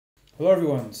Hello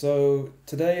everyone, so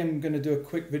today I'm going to do a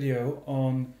quick video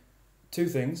on two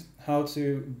things: how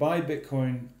to buy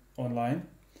Bitcoin online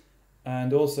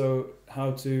and also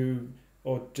how to,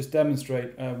 or just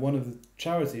demonstrate one of the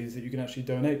charities that you can actually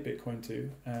donate Bitcoin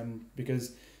to,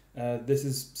 because this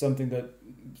is something that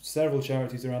several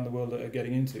charities around the world are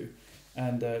getting into,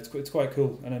 and it's quite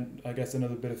cool, and I guess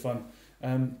another bit of fun.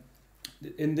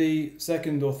 In the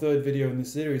second or third video in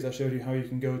this series, I showed you how you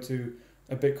can go to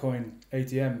a Bitcoin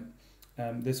ATM.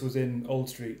 This was in Old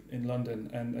Street in London,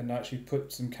 and actually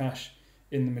put some cash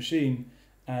in the machine,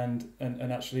 and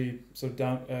actually sort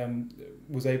of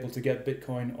was able to get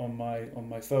Bitcoin on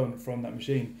my phone from that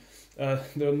machine. There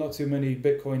are not too many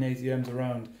Bitcoin ATMs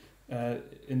around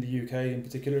in the UK in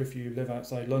particular if you live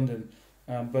outside London,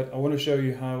 but I want to show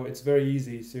you how it's very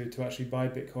easy to actually buy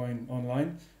Bitcoin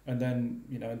online, and then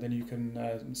you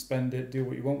can spend it, do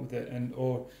what you want with it, and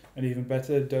even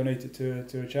better, donate it to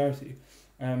a charity.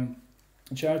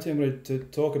 The charity I'm going to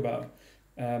talk about,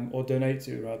 or donate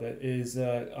to rather, is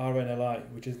RNLI,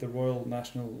 which is the Royal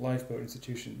National Lifeboat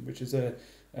Institution, which is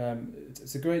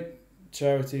it's a great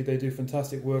charity. They do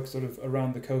fantastic work sort of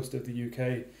around the coast of the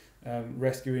UK,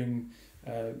 rescuing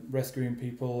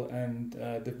people, and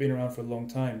they've been around for a long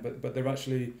time. But they've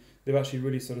actually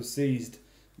really sort of seized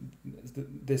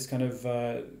this kind of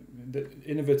the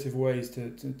innovative ways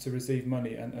to receive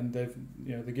money, and they're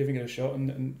giving it a shot,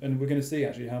 and we're going to see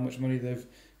actually how much money they've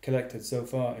collected so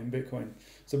far in Bitcoin.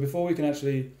 So before we can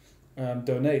actually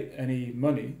donate any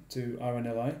money to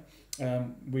RNLI,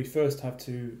 we first have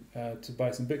to buy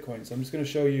some Bitcoin. So I'm just going to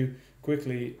show you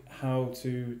quickly how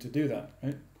to do that,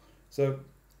 right? So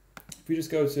if you just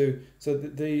go to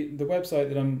the website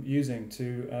that I'm using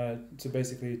to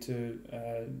basically to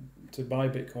buy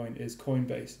Bitcoin is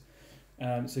Coinbase.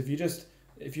 So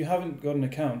if you haven't got an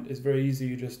account, it's very easy.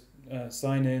 You just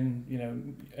sign in,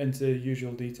 enter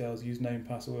usual details, username,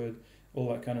 password, all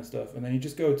that kind of stuff, and then you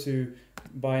just go to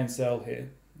buy and sell here.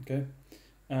 Okay,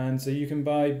 and so you can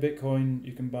buy Bitcoin,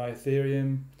 you can buy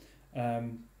Ethereum.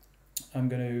 I'm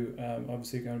going to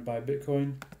obviously going to buy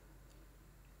Bitcoin,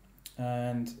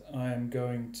 and I am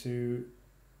going to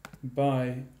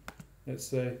buy, let's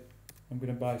say I'm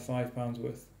going to buy £5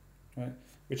 worth, right,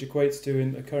 which equates to,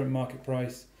 in the current market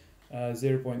price,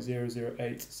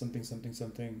 0.008 something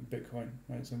Bitcoin,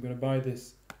 right? So I'm going to buy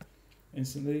this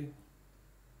instantly.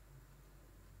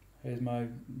 Here's my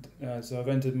so I've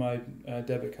entered my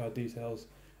debit card details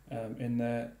in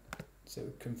there, so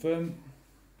confirm,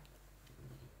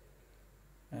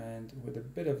 and with a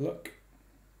bit of luck,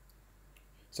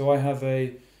 so I have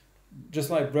just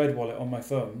like Bread Wallet on my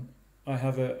phone, I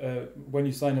have when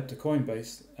you sign up to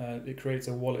Coinbase, it creates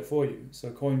a wallet for you.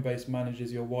 So Coinbase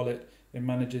manages your wallet, it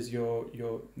manages your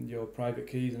private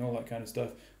keys and all that kind of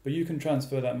stuff. But you can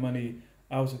transfer that money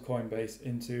out of Coinbase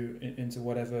into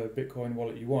whatever Bitcoin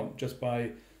wallet you want, just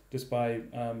by for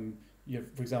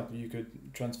example, you could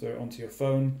transfer it onto your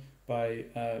phone by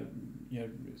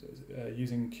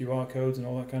using QR codes and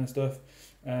all that kind of stuff.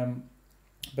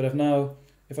 But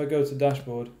if I go to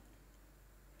dashboard,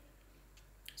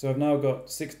 so I've now got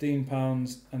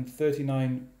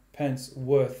 £16.39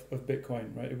 worth of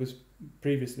Bitcoin, right?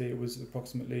 Previously it was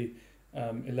approximately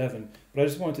 11, but I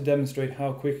just wanted to demonstrate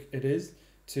how quick it is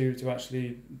to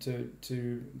actually to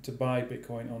buy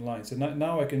Bitcoin online. So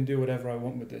now I can do whatever I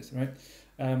want with this, right?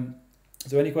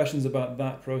 So any questions about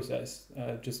that process,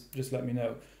 just let me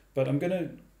know. But I'm going to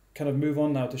kind of move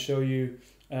on now to show you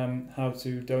how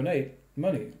to donate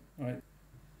money, right?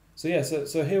 So yeah,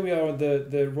 so here we are at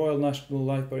the Royal National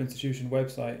Lifeboat Institution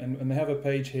website, and they have a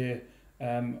page here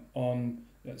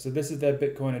so this is their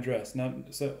Bitcoin address. Now,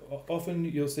 so often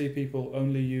you'll see people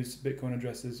only use Bitcoin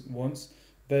addresses once.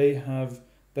 They have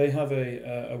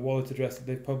a wallet address that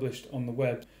they've published on the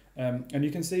web, and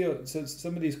you can see so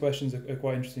some of these questions are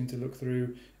quite interesting to look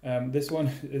through. This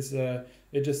one is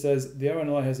it just says the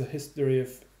RNLI has a history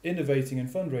of innovating and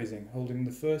fundraising, holding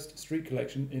the first street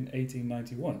collection in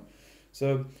 1891.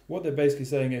 So what they're basically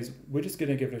saying is, we're just going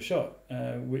to give it a shot.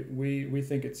 We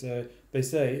think they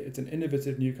say it's an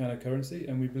innovative new kind of currency,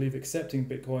 and we believe accepting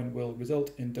Bitcoin will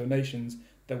result in donations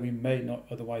that we may not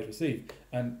otherwise receive.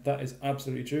 And that is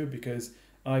absolutely true, because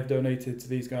I've donated to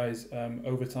these guys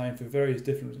over time for various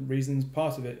different reasons.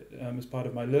 Part of it as part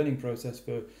of my learning process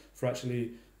for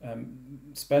actually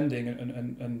spending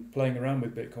and playing around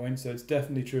with Bitcoin. So it's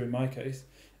definitely true in my case.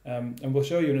 And we'll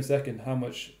show you in a second how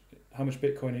much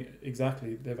Bitcoin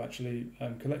exactly they've actually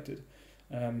collected.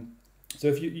 So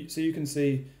you can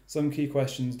see some key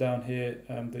questions down here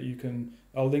that you can.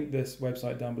 I'll link this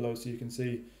website down below so you can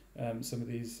see some of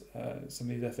these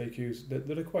FAQs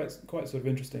that are quite sort of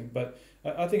interesting. But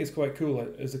I think it's quite cool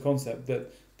as a concept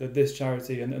that that this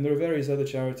charity, and there are various other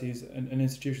charities and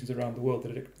institutions around the world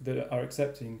that are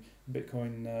accepting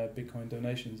Bitcoin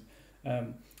donations.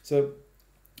 So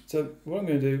what I'm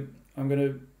going to do, I'm going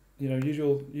to,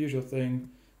 usual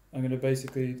thing, I'm going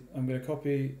to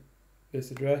copy this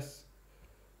address,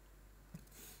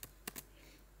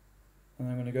 and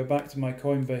I'm going to go back to my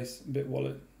Coinbase Bit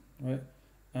wallet, right?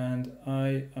 And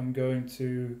I'm going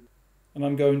to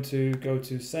go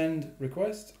to send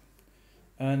request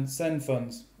and send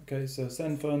funds. Okay, so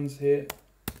send funds here.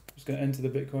 I'm just going to enter the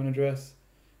Bitcoin address,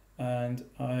 and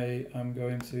I'm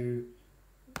going to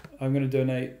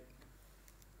donate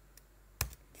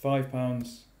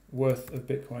 £5 worth of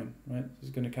Bitcoin. Right, so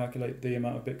it's going to calculate the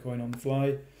amount of Bitcoin on the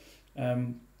fly.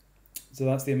 So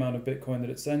that's the amount of Bitcoin that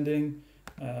it's sending,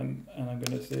 and I'm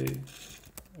going to see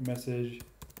a message.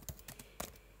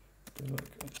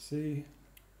 Let's see,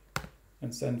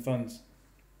 and send funds.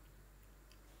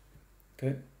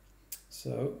 Okay,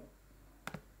 so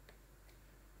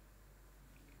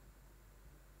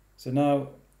now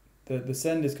the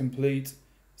send is complete. It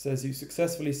says you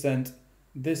successfully sent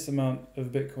this amount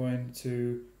of Bitcoin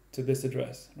to this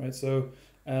address, right? So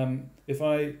if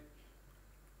I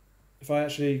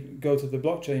actually go to the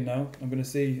blockchain now, I'm going to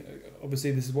see, obviously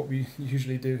this is what we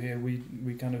usually do here.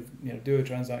 We kind of do a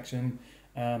transaction,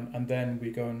 and then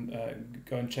we go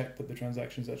and check that the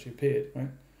transaction's actually appeared, right?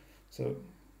 So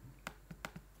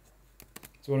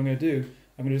what I'm going to do,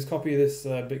 I'm going to just copy this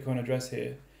Bitcoin address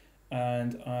here,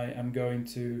 and I am going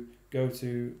to go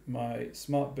to my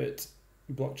smartbit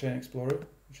blockchain explorer,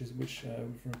 which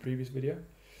from a previous video,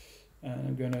 and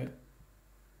I'm going to,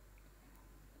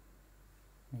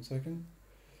 one second.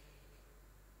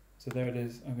 So there it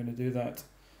is. I'm going to do that,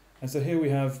 and so here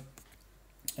we have.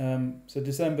 So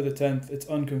December the 10th, it's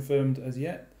unconfirmed as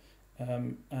yet,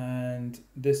 and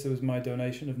this was my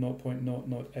donation of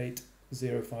 0.008059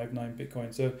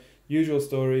 Bitcoin. So usual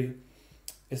story,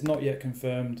 it's not yet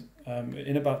confirmed.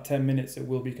 In about 10 minutes it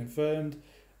will be confirmed,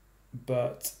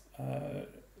 but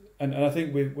and I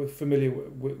think we're familiar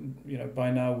with, by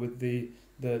now with the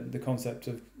concept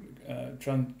of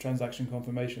transaction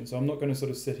confirmation. So I'm not going to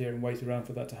sort of sit here and wait around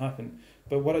for that to happen.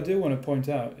 But what I do want to point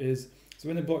out is, so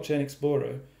in the Blockchain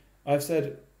Explorer, I've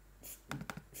said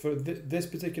for this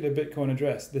particular Bitcoin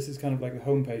address, this is kind of like the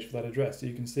homepage for that address. So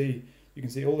you can see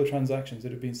all the transactions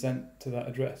that have been sent to that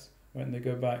address, right? And they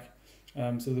go back.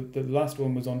 So the last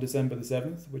one was on December the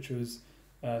 7th, which was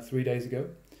 3 days ago.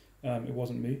 It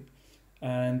wasn't me.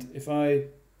 And if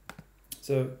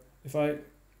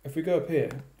we go up here,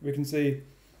 we can see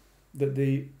that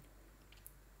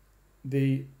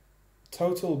the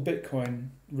total Bitcoin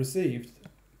received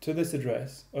to this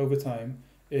address over time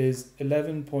is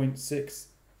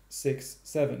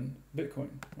 11.667 Bitcoin,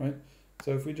 right?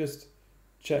 So if we just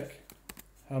check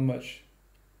how much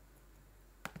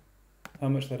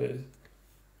that is,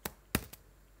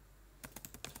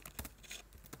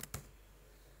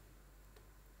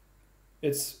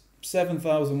 it's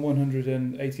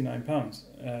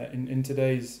 £7,189 in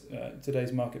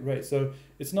today's market rate. So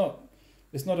it's not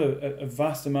a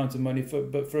vast amount of money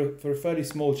but for a fairly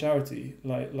small charity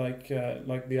like the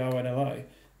RNLI,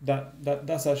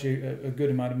 that's actually a good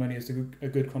amount of money. It's a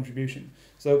good contribution.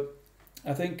 So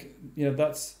I think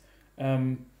that's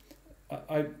I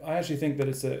actually think that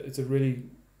it's really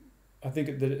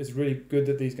good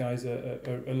that these guys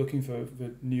are looking for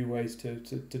new ways to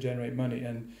generate money.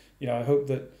 And I hope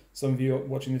that some of you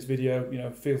watching this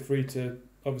video, feel free to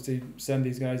obviously send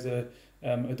these guys a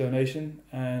donation,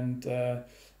 and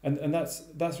that's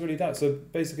really that. So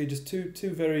basically, just two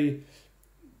very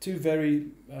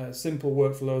simple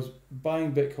workflows: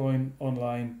 buying Bitcoin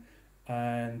online,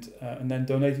 and then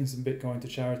donating some Bitcoin to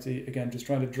charity. Again, just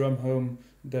trying to drum home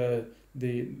the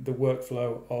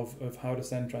workflow of how to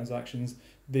send transactions.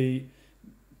 The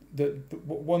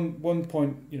one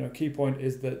point, key point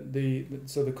is that the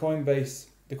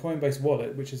Coinbase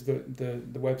wallet, which is the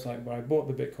website where I bought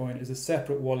the Bitcoin, is a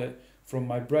separate wallet from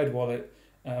my Bread wallet,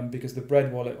 because the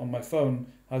Bread wallet on my phone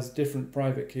has different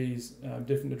private keys,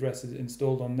 different addresses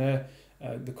installed on there.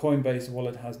 The Coinbase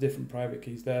wallet has different private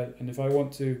keys there, and if I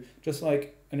want to,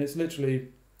 and it's literally,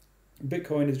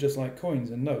 Bitcoin is just like coins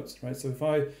and notes, right? So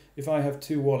if I have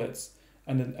two wallets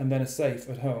and then a safe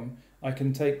at home, I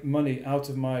can take money out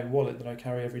of my wallet that I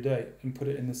carry every day and put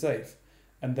it in the safe,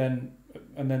 and then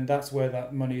that's where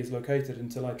that money is located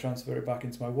until I transfer it back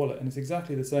into my wallet. And it's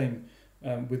exactly the same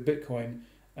with Bitcoin.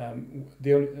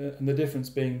 The difference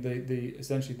being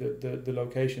essentially the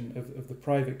location of the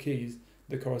private keys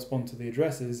that correspond to the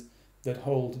addresses that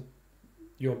hold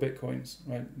your Bitcoins,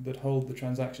 right? That hold the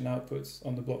transaction outputs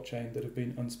on the blockchain that have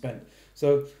been unspent.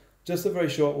 So just a very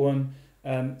short one.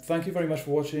 Thank you very much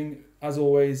for watching. As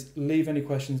always, leave any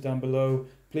questions down below.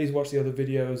 Please watch the other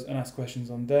videos and ask questions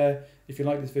on there. If you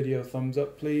like this video, thumbs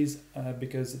up please,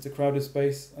 because it's a crowded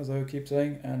space, as I keep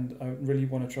saying, and I really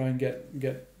want to try and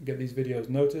get these videos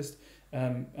noticed.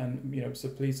 And so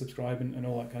please subscribe and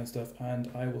all that kind of stuff, and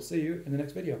I will see you in the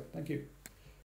next video. Thank you.